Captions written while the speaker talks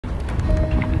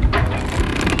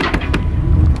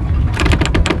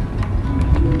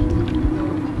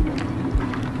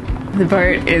The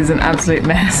boat is an absolute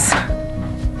mess.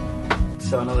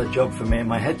 So another job for me and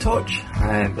my head torch.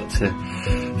 I've got to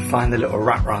find the little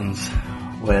rat runs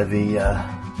where the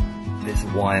this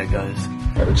wire goes.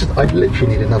 I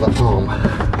literally need another arm.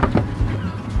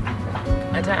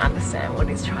 I don't understand what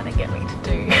he's trying to get me to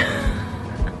do.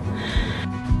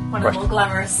 One of the more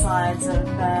glamorous sides of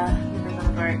living on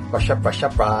a boat. Brush up, brush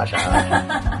up, brush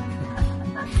up.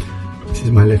 This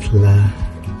is my little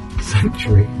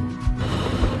sanctuary.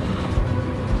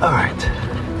 Alright,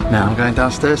 now I'm going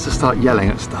downstairs to start yelling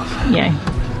at stuff. Yeah.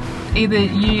 Either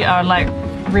you are like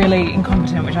really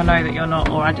incompetent, which I know that you're not,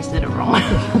 or I just did it wrong. I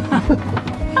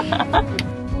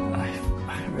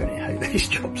really hate these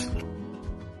jobs. And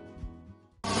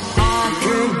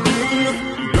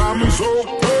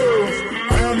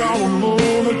I don't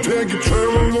wanna take you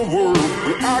traveling the world,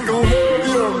 but I can love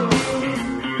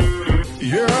you.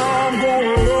 Yeah, I'm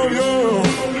gonna love you.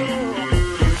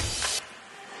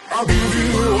 I'll give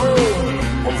you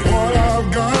all of what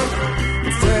I've got.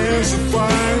 The fancy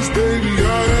finds, baby,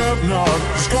 I have not.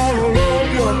 Just gonna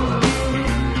love you.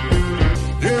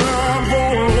 Yeah, I'm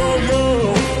gonna love you.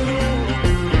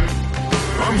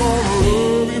 I'm gonna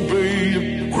love you,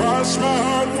 baby. Cross my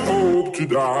heart and hope to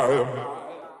die.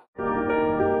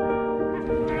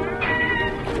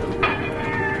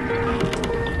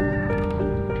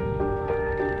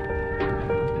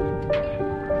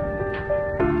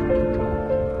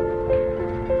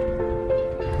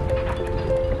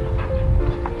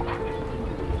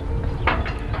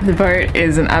 The boat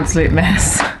is an absolute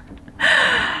mess.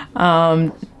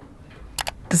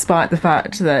 Despite the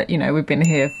fact that, you know, we've been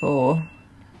here for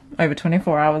over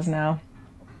 24 hours now.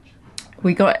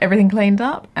 We got everything cleaned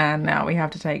up and now we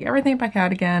have to take everything back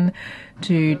out again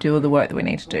to do all the work that we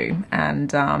need to do.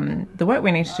 And the work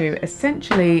we need to do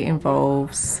essentially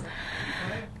involves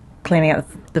cleaning out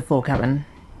the fore cabin.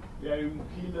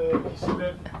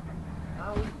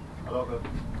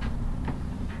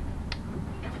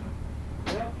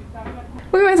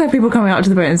 We always have people coming up to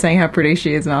the boat and saying how pretty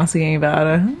she is and asking about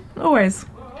her. Always.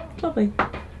 Lovely.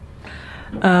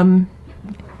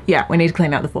 Yeah, we need to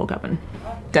clean out the fore cabin.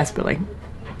 Desperately.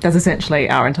 That's essentially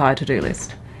our entire to-do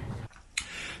list.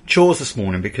 Chores this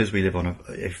morning, because we live on a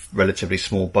relatively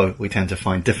small boat, we tend to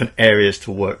find different areas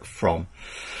to work from.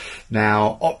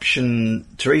 Now, option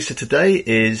Terysa today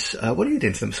is, what are you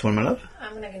doing to them this morning, my love?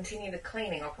 I'm going to continue the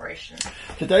cleaning operation.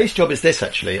 Today's job is this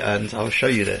actually, and I'll show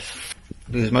you this,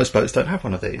 because most boats don't have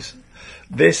one of these.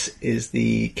 This is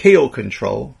the keel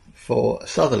control for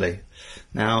southerly.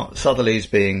 Now,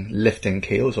 southerlies being lifting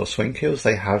keels or swing keels,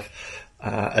 they have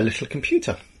a little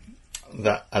computer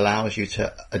that allows you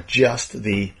to adjust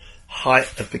the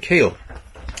height of the keel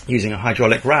using a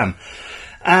hydraulic ram.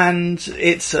 And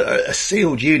it's a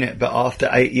sealed unit, but after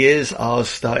 8 years, ours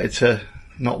started to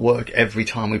not work every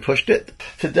time we pushed it.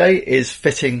 Today is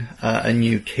fitting a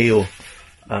new keel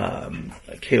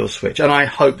switch, and I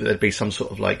hope that there'd be some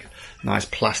sort of like nice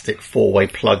plastic four-way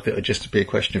plug that would just be a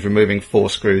question of removing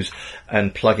 4 screws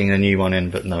and plugging a new one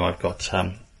in, but no, I've got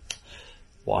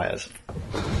wires.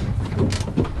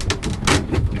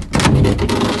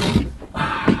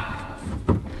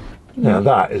 Now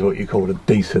that is what you call a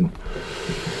decent...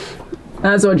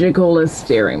 That's what you call a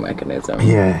steering mechanism.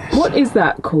 Yes. What is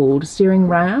that called? Steering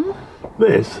ram?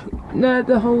 This? No,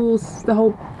 the whole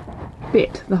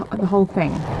bit, the whole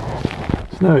thing.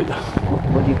 No.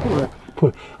 What do you call it?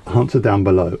 Put answer down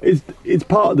below. It's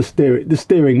part of the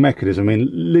steering mechanism. I mean,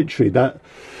 literally that.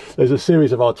 There's a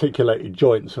series of articulated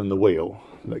joints on the wheel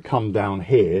that come down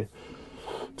here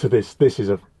to this. This is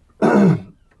a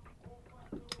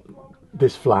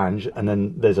this flange, and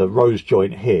then there's a rose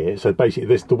joint here. So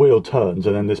basically, the wheel turns,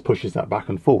 and then this pushes that back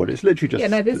and forward. It's literally just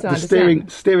the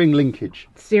steering linkage.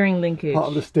 Steering linkage. Part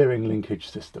of the steering linkage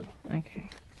system. Okay.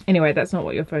 Anyway, that's not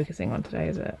what you're focusing on today,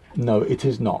 is it? No, it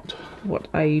is not. What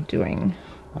are you doing?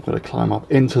 I've got to climb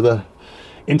up into the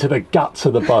guts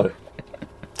of the boat.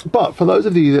 But for those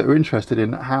of you that are interested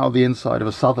in how the inside of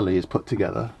a southerly is put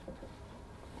together...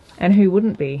 And who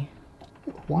wouldn't be?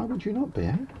 Why would you not be,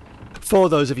 eh? For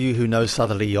those of you who know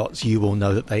southerly yachts, you will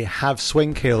know that they have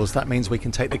swing keels. That means we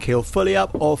can take the keel fully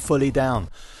up or fully down.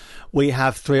 We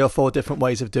have 3 or 4 different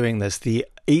ways of doing this. The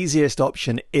easiest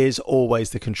option is always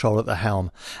the control at the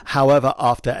helm. However,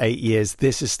 after 8 years,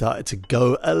 this has started to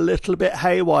go a little bit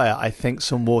haywire. I think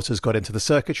some water's got into the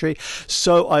circuitry,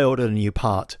 so I ordered a new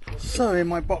part. So in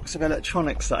my box of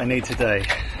electronics that I need today,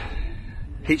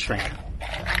 heat shrink,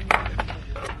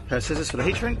 pair of scissors for the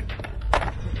heat shrink,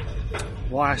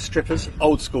 wire strippers,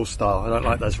 old school style, I don't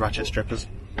like those ratchet strippers,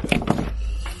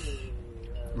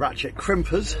 ratchet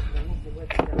crimpers,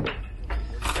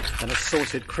 and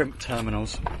assorted crimp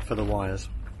terminals for the wires.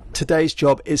 Today's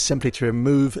job is simply to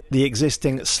remove the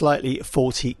existing slightly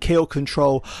faulty keel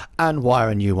control and wire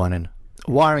a new one in.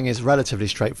 Wiring is relatively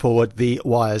straightforward. The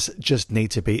wires just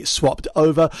need to be swapped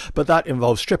over, but that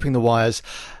involves stripping the wires,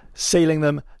 sealing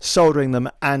them, soldering them,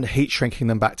 and heat shrinking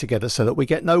them back together so that we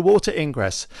get no water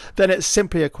ingress. Then it's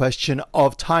simply a question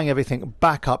of tying everything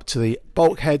back up to the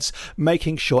bulkheads,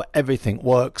 making sure everything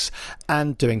works,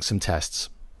 and doing some tests.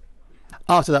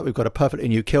 After that, we've got a perfectly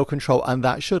new keel control, and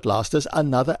that should last us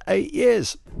another 8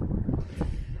 years.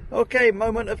 Okay,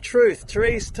 moment of truth.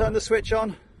 Terysa, turn the switch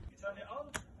on. Turn it on.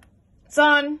 It's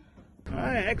on. All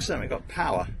right, excellent. We've got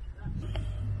power.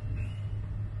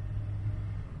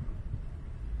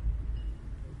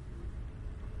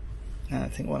 And I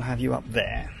think we'll have you up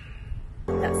there.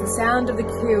 That's the sound of the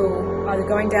keel either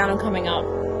going down or coming up.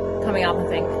 Coming up, I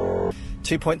think.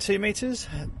 2.2 metres,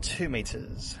 2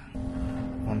 metres,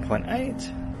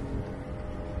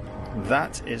 1.8.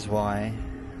 That is why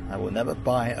I will never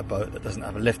buy a boat that doesn't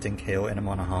have a lifting keel in a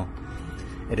monohull.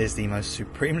 It is the most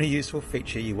supremely useful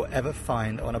feature you will ever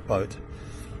find on a boat.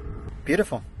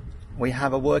 Beautiful. We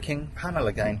have a working panel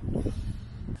again.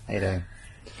 How you doing?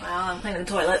 Well, I'm cleaning the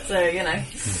toilet, so you know.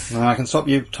 Well, I can stop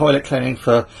you toilet cleaning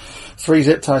for 3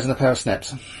 zip ties and a pair of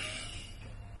snips.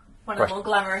 One of the more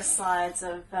glamorous sides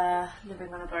of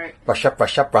living on a boat. Brush up,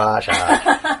 brush up, brush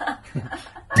up.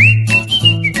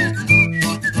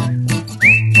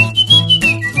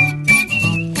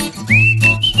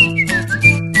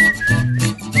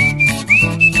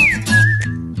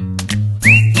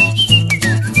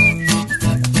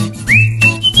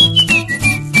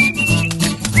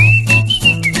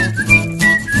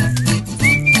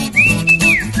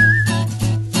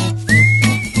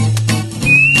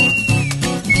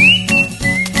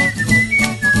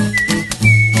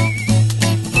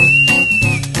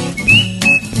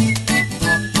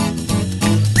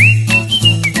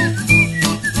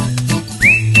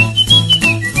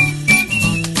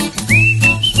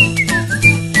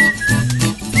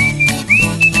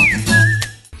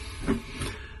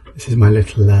 This is my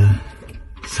little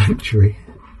sanctuary.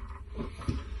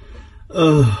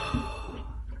 The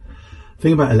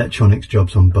thing about electronics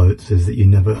jobs on boats is that you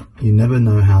never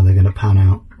know how they're going to pan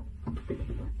out.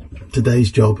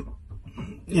 Today's job,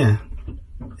 yeah,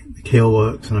 the keel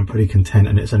works and I'm pretty content,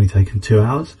 and it's only taken 2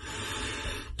 hours.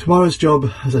 Tomorrow's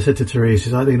job, as I said to Terysa,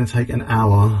 is either going to take an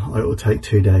hour or it will take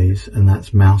 2 days, and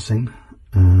that's mousing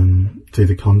through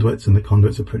the conduits, and the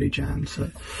conduits are pretty jammed. So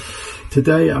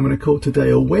today, I'm going to call today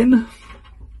a win.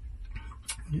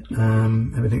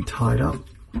 Everything tied up.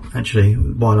 Actually,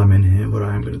 while I'm in here, what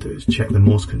I am going to do is check the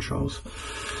Morse controls.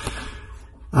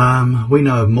 We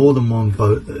know of more than one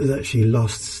boat that has actually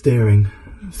lost steering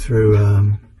through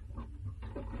a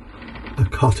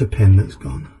cotter pin that's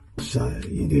gone. So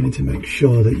you do need to make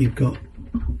sure that you've got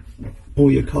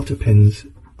all your cotter pins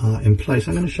in place.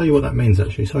 I'm going to show you what that means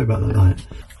actually. Sorry about the light.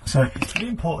 So it's really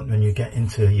important when you get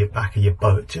into your back of your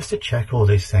boat just to check all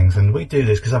these things, and we do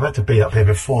this because I've had to be up here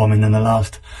before. I mean, in the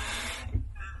last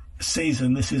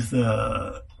season, this is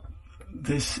the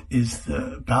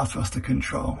bow thruster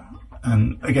control,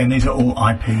 and again these are all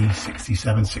IP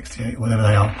 67, 68, whatever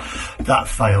they are. That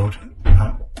failed,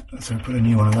 so we put a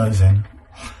new one of those in.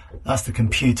 That's the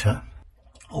computer,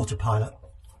 autopilot.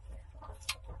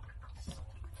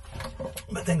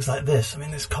 But things like this, I mean,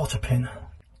 this cotter pin.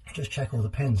 Just check all the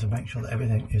pins and make sure that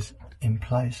everything is in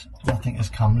place. Nothing has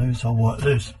come loose or worked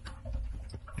loose.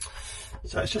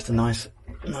 So it's just a nice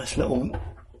little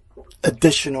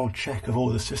additional check of all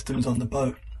the systems on the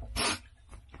boat.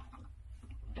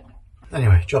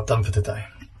 Anyway, job done for today.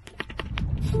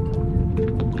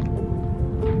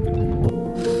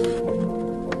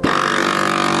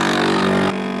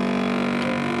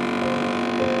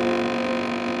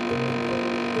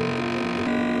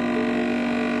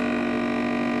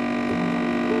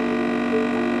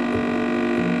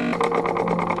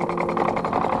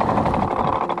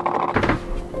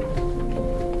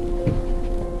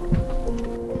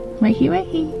 Wakey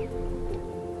wakey.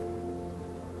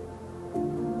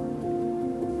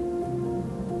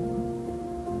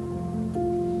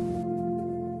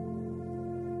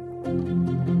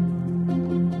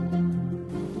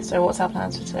 So what's our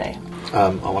plans for today? I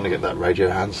want to get that radio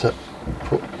handset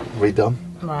redone.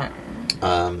 Right.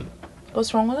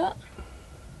 What's wrong with it?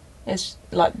 It's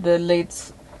like the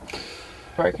lead's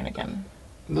broken again.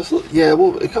 Yeah,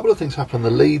 well, a couple of things happened. The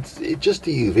leads, just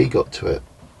the UV got to it.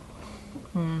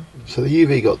 So the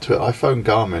UV got to it. I phoned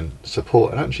Garmin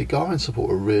support, and actually Garmin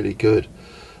support are really good.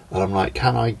 And I'm like,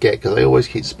 can I get, because they always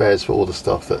keep spares for all the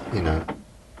stuff that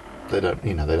they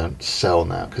don't sell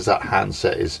now, because that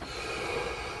handset is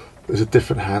a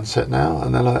different handset now.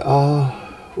 And they're like, oh,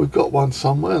 we've got one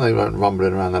somewhere. They weren't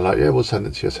rumbling around. They're like, yeah, we'll send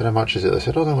it to you. I said, how much is it? They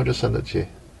said, oh no, we'll just send it to you.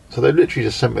 So they literally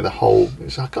just sent me the whole,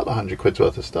 it's a couple of £100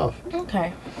 worth of stuff.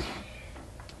 Okay.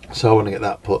 So I want to get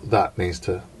that that needs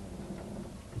to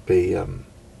be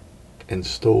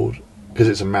installed, because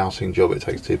it's a mousing job. It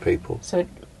takes 2 people. So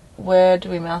where do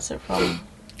we mouse it from?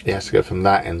 It has to go from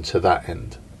that end to that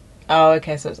end. Oh,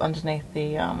 okay. So it's underneath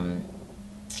the.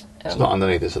 It's not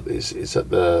underneath. It's at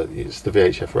the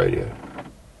VHF radio.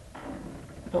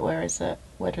 But where is it?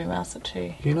 Where do we mouse it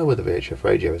to? You know where the VHF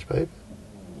radio is, babe?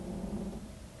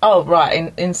 Oh,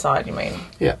 right. Inside, you mean?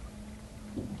 Yeah.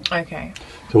 Okay.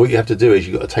 So what you have to do is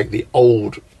you've got to take the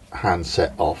old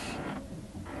handset off,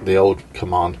 the old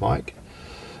command mic,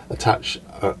 attach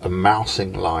a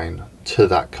mousing line to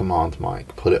that command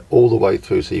mic, put it all the way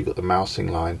through so you've got the mousing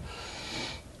line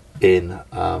in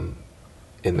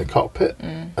the cockpit,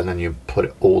 and then you put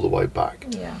it all the way back.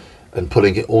 Yeah. And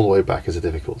putting it all the way back is a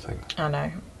difficult thing. I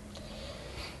know.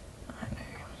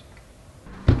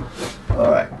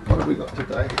 Alright, what have we got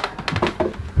today?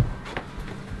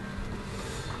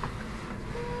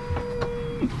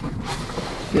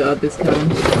 God, this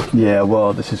coming. Yeah,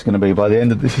 well, this is going to be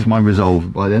this is my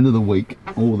resolve. By the end of the week,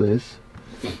 all this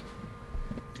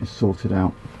is sorted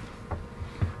out.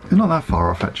 It's not that far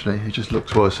off, actually. It just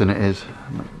looks worse than it is.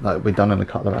 That'll be done in a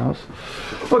couple of hours.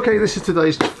 Okay, this is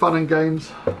today's fun and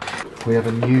games. We have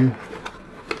a new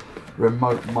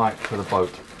remote mic for the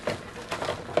boat.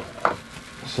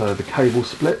 So the cable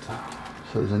split.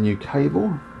 So there's a new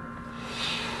cable.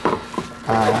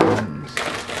 And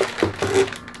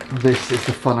this is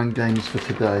the fun and games for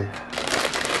today.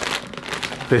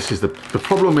 This is the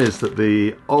problem is that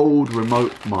the old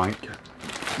remote mic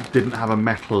didn't have a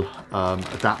metal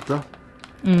adapter.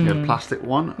 You had a plastic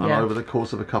one, and over the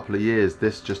course of a couple of years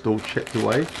this just all chipped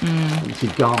away. You see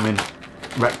Garmin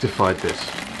rectified this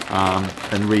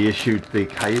and reissued the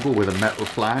cable with a metal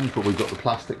flange, but we've got the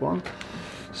plastic one.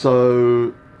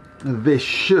 So this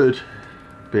should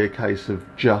be a case of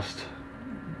just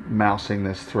mousing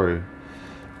this through.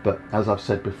 But as I've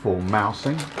said before,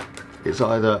 mousing, it's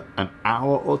either an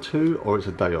hour or 2 or it's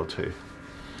a day or 2.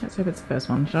 Let's hope it's the first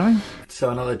one, shall we? So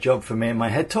another job for me and my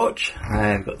head torch.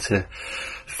 I've got to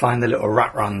find the little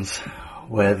rat runs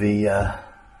where the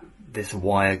this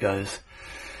wire goes.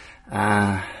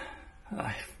 I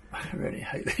really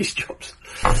hate these jobs.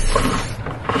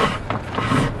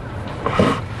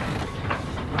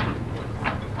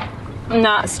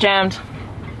 Nah, it's jammed.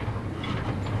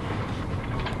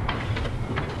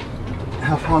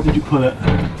 How far did you pull it?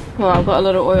 Well, I've got a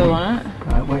lot of oil on it.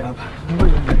 Right, wait up.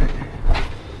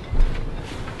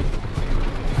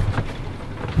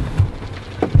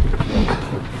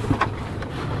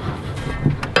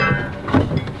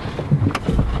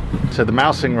 So the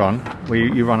mousing run,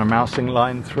 you run a mousing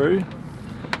line through.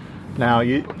 Now,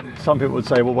 some people would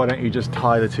say, well, why don't you just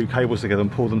tie the 2 cables together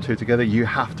and pull them 2 together? You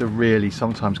have to really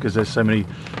sometimes, because there's so many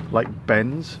like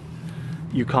bends.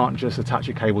 You can't just attach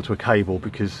a cable to a cable,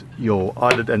 because you'll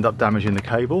either end up damaging the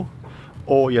cable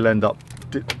or you'll end up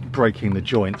breaking the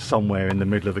joint somewhere in the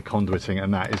middle of the conduiting,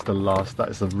 and that is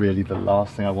really the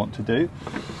last thing I want to do.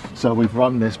 So we've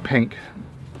run this pink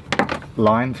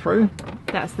line through.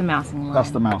 That's the mousing line.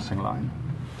 That's the mousing line.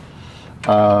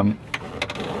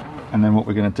 And then what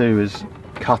we're going to do is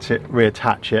cut it,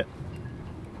 reattach it,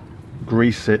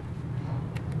 grease it,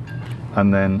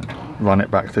 and then run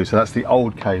it back through. So that's the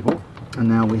old cable. And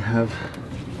now we have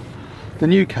the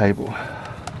new cable.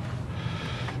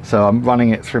 So I'm running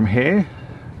it from here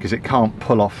because it can't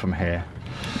pull off from here.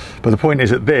 But the point is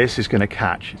that this is going to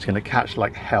catch. It's going to catch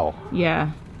like hell.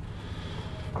 Yeah.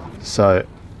 So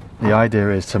the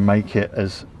idea is to make it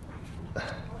as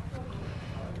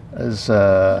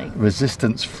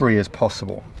resistance free as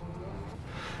possible.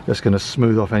 Just going to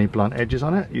smooth off any blunt edges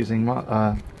on it using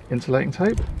insulating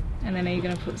tape. And then are you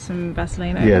going to put some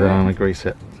Vaseline over it? Yeah, then I'm going to grease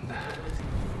it.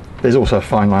 There's also a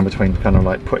fine line between kind of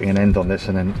like putting an end on this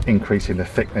and then increasing the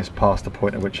thickness past the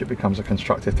point at which it becomes a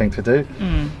constructive thing to do.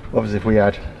 Obviously, if we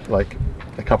add like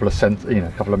a couple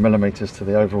of millimeters to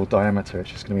the overall diameter,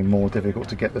 it's just going to be more difficult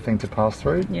to get the thing to pass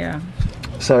through. Yeah.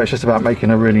 So it's just about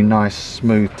making a really nice,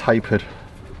 smooth, tapered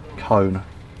cone.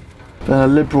 Then a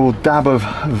liberal dab of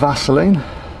Vaseline.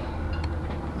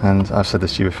 And I've said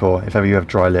this to you before, if ever you have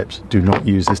dry lips, do not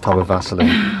use this type of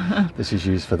Vaseline. This is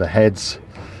used for the heads,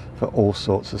 for all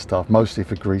sorts of stuff, mostly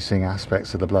for greasing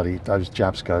aspects of those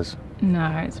Jabsco's. No,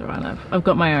 it's alright, love. I've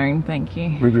got my own, thank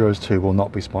you. Ruby Rose 2 will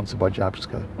not be sponsored by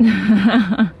Jabsco.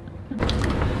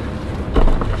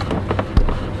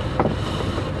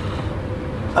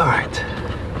 Alright.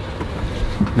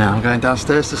 Now I'm going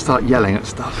downstairs to start yelling at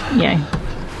stuff. Yeah.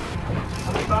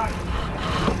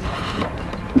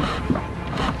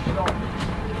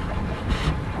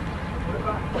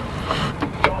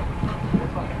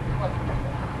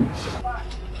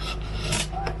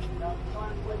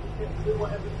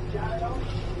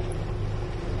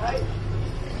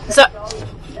 So,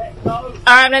 alright,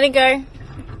 I'm letting go.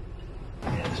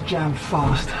 Yeah, it's jammed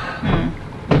fast.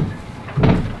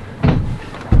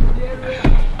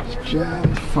 It's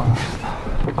jammed fast.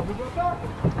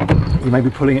 You may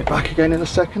be pulling it back again in a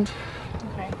second.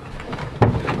 Okay.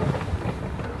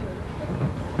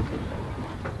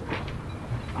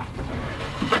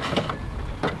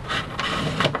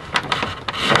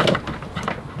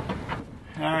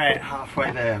 Alright,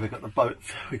 halfway there. We've got the boat,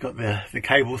 we've got the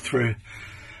cable through,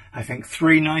 I think,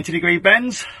 3 90-degree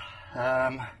bends.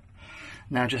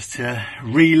 Now just to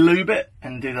re-lube it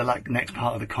and do the next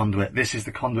part of the conduit. This is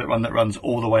the conduit run that runs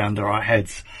all the way under our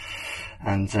heads.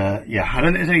 And yeah, I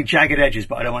don't think there's any jagged edges,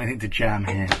 but I don't want anything to jam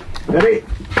here. Ready?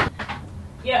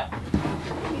 Yeah.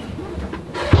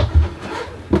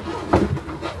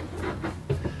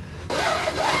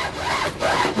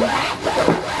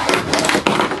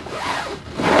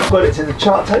 Put it to the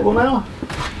chart table now.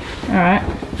 Alright.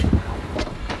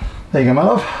 There you go, my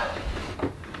love.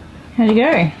 How'd you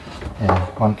go? Yeah,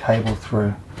 one cable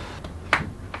through.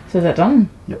 So is that done?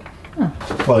 Yep. Oh.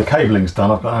 Well, the cabling's done.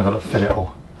 I've got to fit it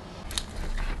all.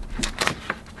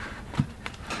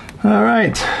 All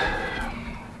right.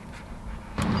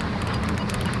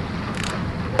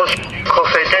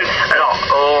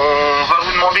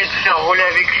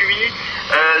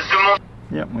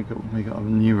 Yep, we got a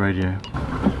new radio.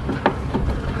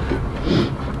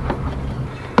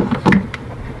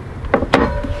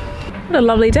 What a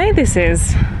lovely day this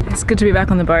is. It's good to be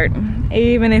back on the boat.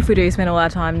 Even if we do spend all our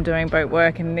time doing boat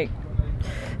work and Nick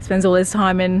spends all his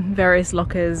time in various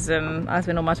lockers and I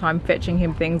spend all my time fetching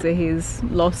him things that he's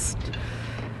lost.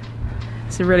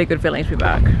 It's a really good feeling to be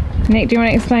back. Nick, do you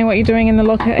want to explain what you're doing in the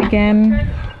locker again?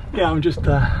 Yeah, I'm just,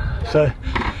 so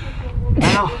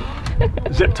now,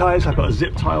 zip ties. I've got to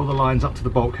zip tie all the lines up to the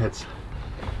bulkheads.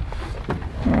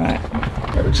 Right.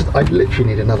 I literally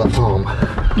need another arm.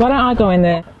 Why don't I go in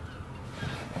there?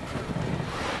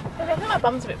 I think my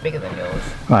bum's a bit bigger than yours.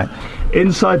 Right,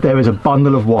 inside there is a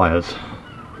bundle of wires.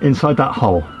 Inside that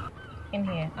hole. In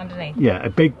here, underneath? Yeah, a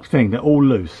big thing, they're all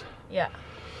loose. Yeah.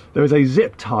 There is a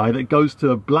zip tie that goes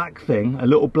to a black thing, a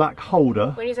little black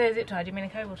holder. When you say a zip tie, do you mean a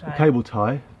cable tie? A cable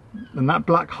tie. And that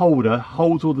black holder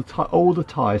holds all the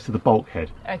ties to the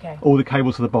bulkhead. Okay. All the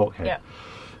cables to the bulkhead. Yeah.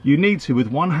 You need to, with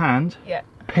one hand,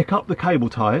 pick up the cable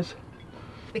ties.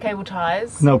 The cable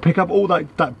ties? No, pick up all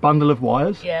that bundle of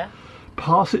wires. Yeah.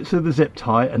 Pass it to the zip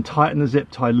tie and tighten the zip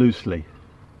tie loosely.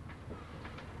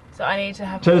 So I need to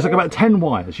have... So there's like about 10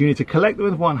 wires. You need to collect them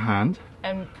with one hand.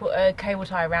 And put a cable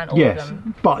tie around all of them?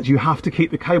 Yes, but you have to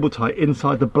keep the cable tie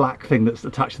inside the black thing that's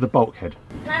attached to the bulkhead.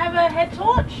 Can I have a head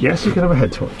torch? Yes, you can have a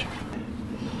head torch.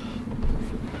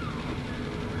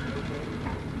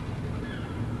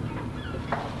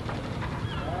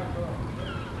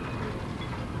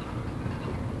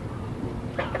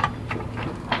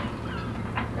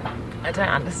 I don't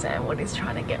understand what he's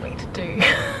trying to get me to do.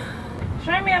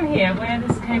 Show me on here where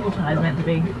this cable tie is meant to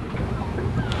be.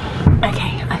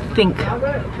 Okay, I think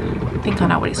I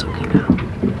know what he's talking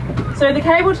about. So the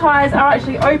cable ties are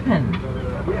actually open.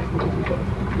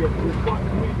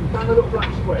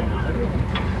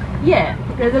 Yeah,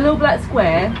 there's a little black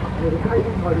square.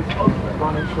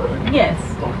 Yes.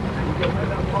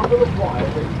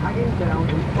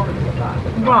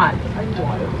 Right.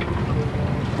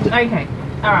 Okay.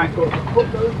 Alright.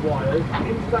 Put those wires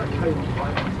into that cable tie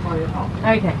and tie it up.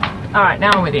 Okay. Alright, now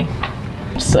I'm with you.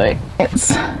 So it's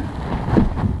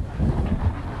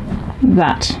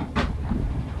that.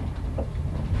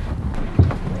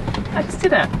 I just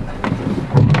did it.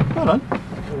 Well done. Do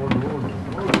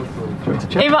you want to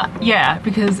check? Yeah,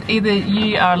 because either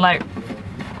you are like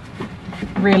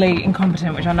really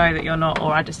incompetent, which I know that you're not,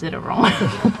 or I just did it wrong.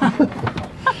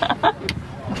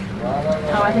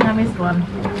 Oh, I think I missed one.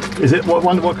 Is it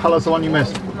what colour's the one you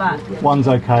missed? Black. One's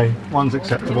okay. One's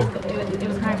acceptable. It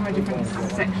was coming from a different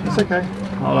section. It's okay.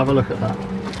 I'll have a look at that.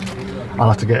 I'll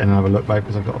have to get in and have a look, babe,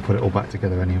 because I've got to put it all back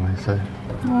together anyway. So.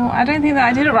 Well, I don't think that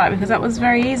I did it right because that was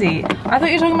very easy. I thought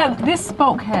you were talking about this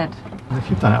bulkhead. If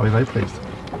you've done it, I'll be very pleased.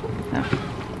 No,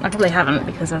 I probably haven't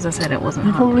because, as I said, it wasn't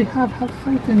You hard. probably have. Have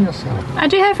faith in yourself. I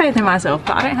do have faith in myself,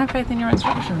 but I don't have faith in your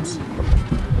instructions.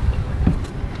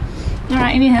 All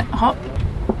right, you need to hop.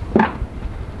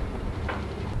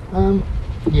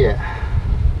 Yeah.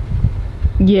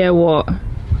 Yeah, what?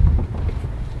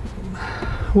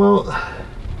 Well,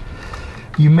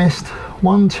 you missed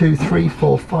 1, 2, 3,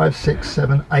 4, 5, 6,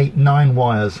 7, 8, 9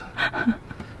 wires.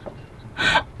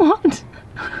 What?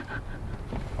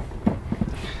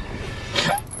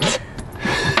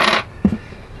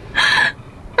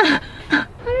 I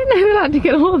didn't know we like to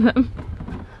get all of them.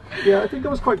 Yeah, I think I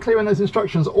was quite clear in those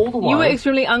instructions all the while. You were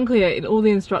extremely unclear in all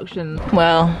the instructions.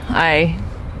 Well, I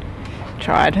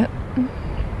tried.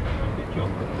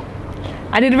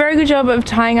 I did a very good job of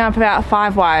tying up about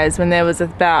 5 wires when there was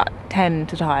about 10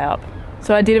 to tie up.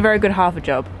 So I did a very good half a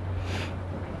job.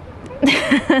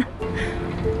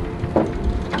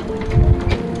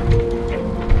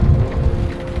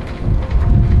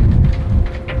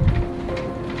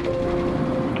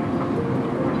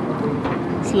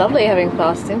 It's lovely having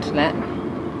fast internet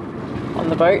on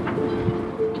the boat.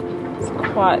 It's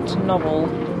quite novel,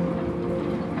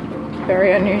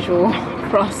 very unusual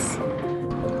for us.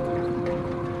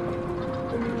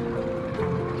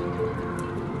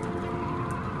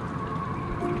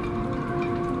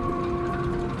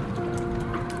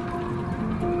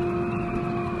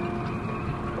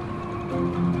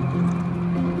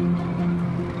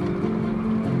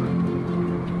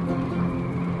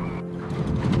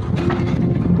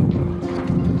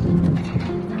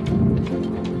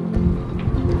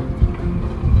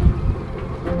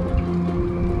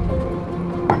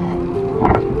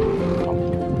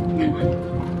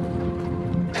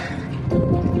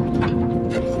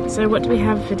 So what do we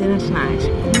have for dinner tonight?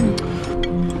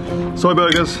 Soy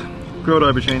burgers, grilled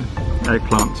aubergine,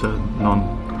 eggplant, naan.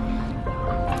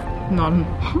 None.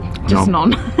 Just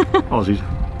none. Aussies.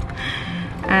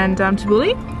 And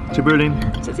tabbouleh? Tabbouleh.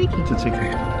 Tzatziki.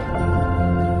 Tzatziki.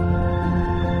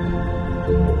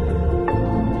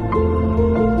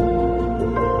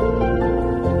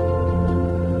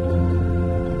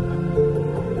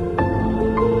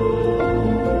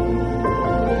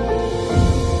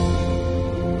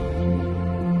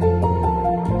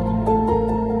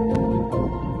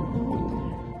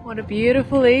 What a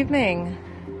beautiful evening.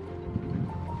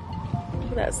 Look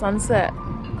at that sunset.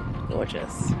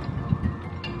 Gorgeous.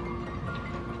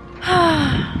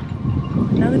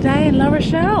 Another day in La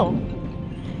Rochelle.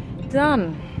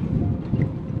 Done.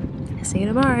 See you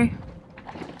tomorrow.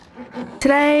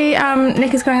 Today,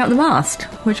 Nick is going up the mast,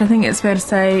 which I think it's fair to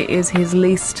say is his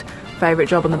least favourite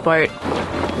job on the boat.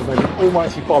 There's like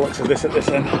almighty bollocks of this at this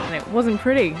end. And it wasn't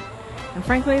pretty. And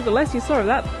frankly, the less you saw of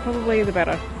that, probably the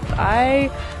better.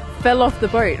 I fell off the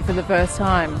boat for the first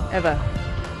time ever.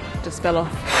 Just fell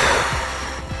off.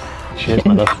 Cheers,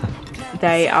 my love.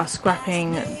 They are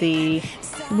scrapping the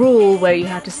rule where you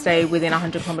have to stay within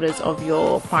 100 kilometres of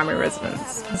your primary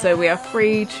residence. So we are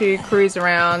free to cruise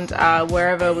around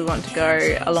wherever we want to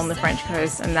go along the French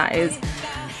coast, and that is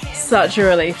such a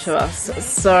relief to us.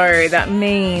 So that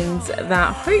means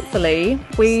that hopefully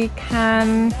we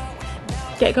can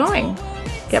get going,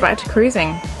 get back to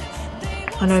cruising.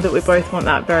 I know that we both want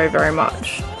that very, very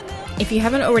much. If you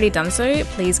haven't already done so,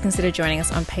 please consider joining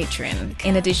us on Patreon.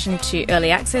 In addition to early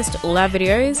access to all our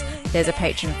videos, there's a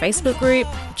Patreon Facebook group,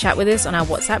 chat with us on our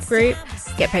WhatsApp group,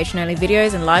 get Patreon-only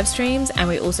videos and live streams, and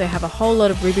we also have a whole lot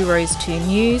of Ruby Rose 2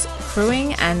 news,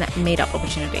 crewing, and meetup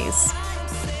opportunities.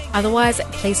 Otherwise,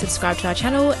 please subscribe to our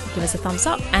channel, give us a thumbs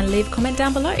up, and leave a comment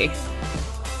down below.